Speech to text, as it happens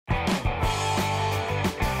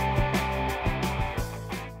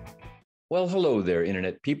Well, hello there,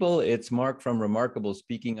 Internet people. It's Mark from Remarkable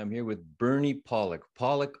speaking. I'm here with Bernie Pollock,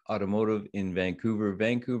 Pollock Automotive in Vancouver,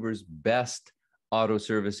 Vancouver's best auto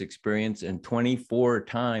service experience and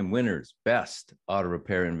 24-time winners, best auto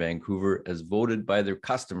repair in Vancouver as voted by their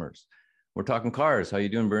customers. We're talking cars. How you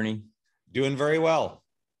doing, Bernie? Doing very well.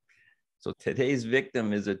 So today's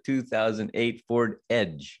victim is a 2008 Ford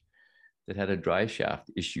Edge that had a drive shaft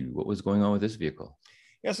issue. What was going on with this vehicle?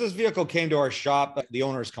 Yes, this vehicle came to our shop. The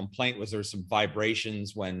owner's complaint was there were some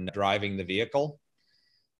vibrations when driving the vehicle.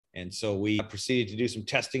 And so we proceeded to do some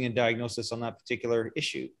testing and diagnosis on that particular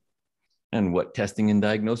issue. And what testing and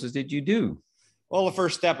diagnosis did you do? Well, the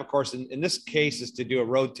first step, of course, in this case is to do a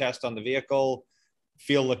road test on the vehicle,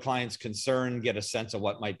 feel the client's concern, get a sense of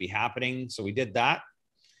what might be happening. So we did that.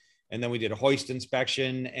 And then we did a hoist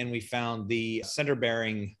inspection and we found the center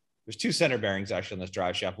bearing. There's two center bearings actually on this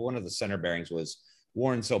drive shaft, but one of the center bearings was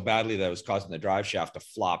worn so badly that it was causing the drive shaft to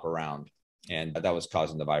flop around, and that was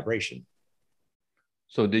causing the vibration.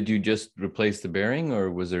 So did you just replace the bearing or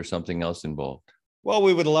was there something else involved? Well,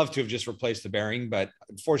 we would love to have just replaced the bearing, but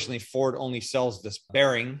unfortunately Ford only sells this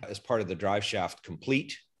bearing as part of the drive shaft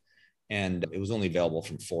complete, and it was only available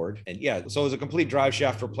from Ford. And yeah, so it was a complete drive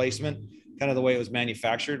shaft replacement, kind of the way it was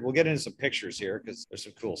manufactured. We'll get into some pictures here because there's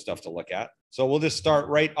some cool stuff to look at. So we'll just start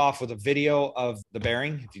right off with a video of the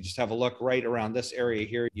bearing. If you just have a look right around this area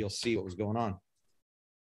here, you'll see what was going on.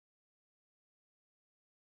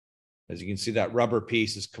 As you can see, that rubber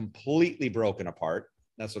piece is completely broken apart.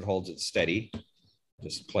 That's what holds it steady.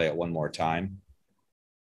 Just play it one more time,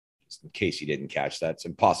 just in case you didn't catch that. It's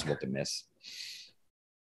impossible to miss.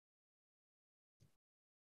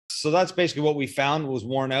 So that's basically what we found was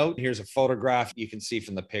worn out. Here's a photograph. You can see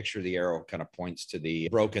from the picture, the arrow kind of points to the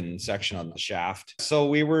broken section on the shaft. So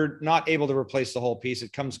we were not able to replace the whole piece.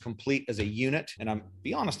 It comes complete as a unit. And I'm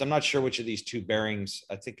be honest, I'm not sure which of these two bearings,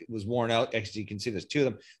 I think it was worn out. As you can see, there's two of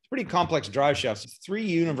them. It's pretty complex drive shafts, 3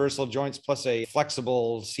 universal joints plus a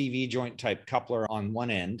flexible CV joint type coupler on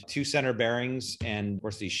one end, 2 center bearings, and of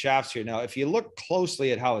course these shafts here. Now, if you look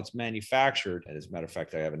closely at how it's manufactured, and as a matter of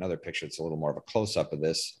fact, I have another picture that's a little more of a close-up of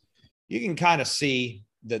this. You can kind of see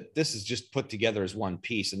that this is just put together as one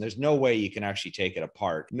piece, and there's no way you can actually take it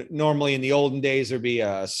apart. Normally in the olden days, there'd be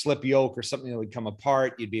a slip yoke or something that would come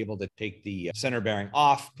apart. You'd be able to take the center bearing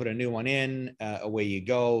off, put a new one in, away you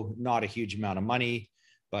go. Not a huge amount of money.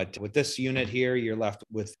 But with this unit here, you're left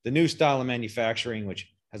with the new style of manufacturing,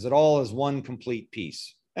 which has it all as one complete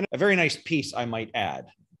piece. And a very nice piece, I might add.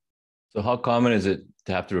 So how common is it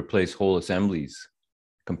to have to replace whole assemblies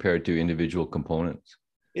compared to individual components?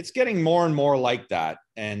 It's getting more and more like that.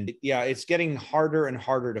 And yeah, it's getting harder and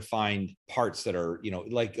harder to find parts that are,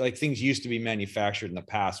 like things used to be manufactured in the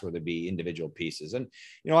past where there'd be individual pieces. And,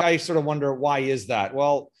 I sort of wonder, why is that?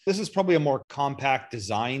 Well, this is probably a more compact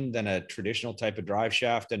design than a traditional type of drive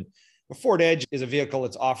shaft. And the Ford Edge is a vehicle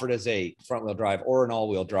that's offered as a front wheel drive or an all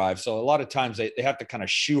wheel drive. So a lot of times they have to kind of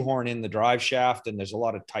shoehorn in the drive shaft, and there's a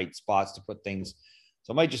lot of tight spots to put things.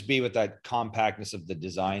 So it might just be with that compactness of the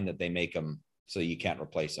design that they make them so you can't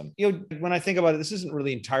replace them. When I think about it, this isn't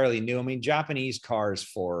really entirely new. I mean, Japanese cars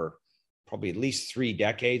for probably at least 3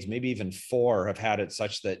 decades, maybe even 4, have had it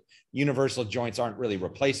such that universal joints aren't really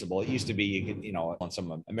replaceable. It used to be you can, on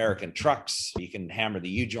some American trucks, you can hammer the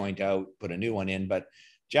U-joint out, put a new one in. But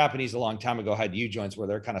Japanese a long time ago had U-joints where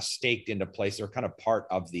they're kind of staked into place. They're kind of part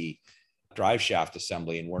of the drive shaft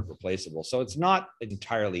assembly and weren't replaceable. So it's not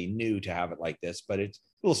entirely new to have it like this, but it's a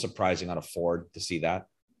little surprising on a Ford to see that.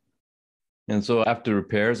 And so after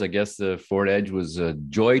repairs, I guess the Ford Edge was a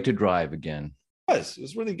joy to drive again. It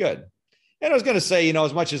was really good. And I was going to say,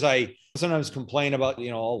 as much as I sometimes complain about,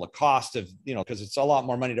 all the cost of, because it's a lot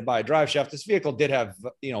more money to buy a drive shaft, this vehicle did have,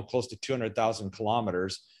 close to 200,000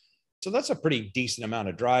 kilometers. So that's a pretty decent amount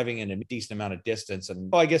of driving and a decent amount of distance.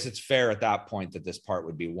 And I guess it's fair at that point that this part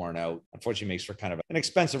would be worn out. Unfortunately, makes for kind of an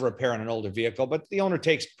expensive repair on an older vehicle, but the owner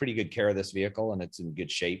takes pretty good care of this vehicle and it's in good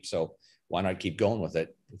shape. So why not keep going with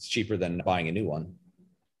it? It's cheaper than buying a new one.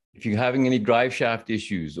 If you're having any drive shaft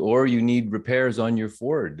issues or you need repairs on your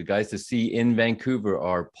Ford, the guys to see in Vancouver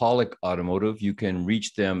are Pollock Automotive. You can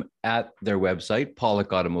reach them at their website,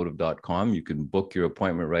 pollockautomotive.com. You can book your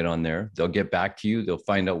appointment right on there. They'll get back to you. They'll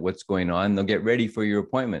find out what's going on. They'll get ready for your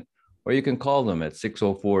appointment. Or you can call them at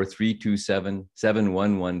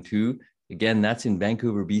 604-327-7112. Again, that's in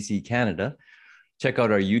Vancouver, BC, Canada. Check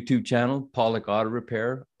out our YouTube channel, Pollock Auto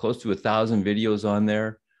Repair. Close to 1,000 videos on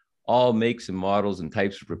there. All makes and models and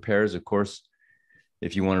types of repairs. Of course,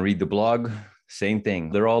 if you want to read the blog, same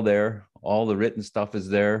thing. They're all there. All the written stuff is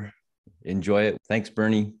there. Enjoy it. Thanks,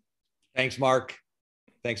 Bernie. Thanks, Mark.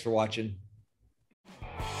 Thanks for watching.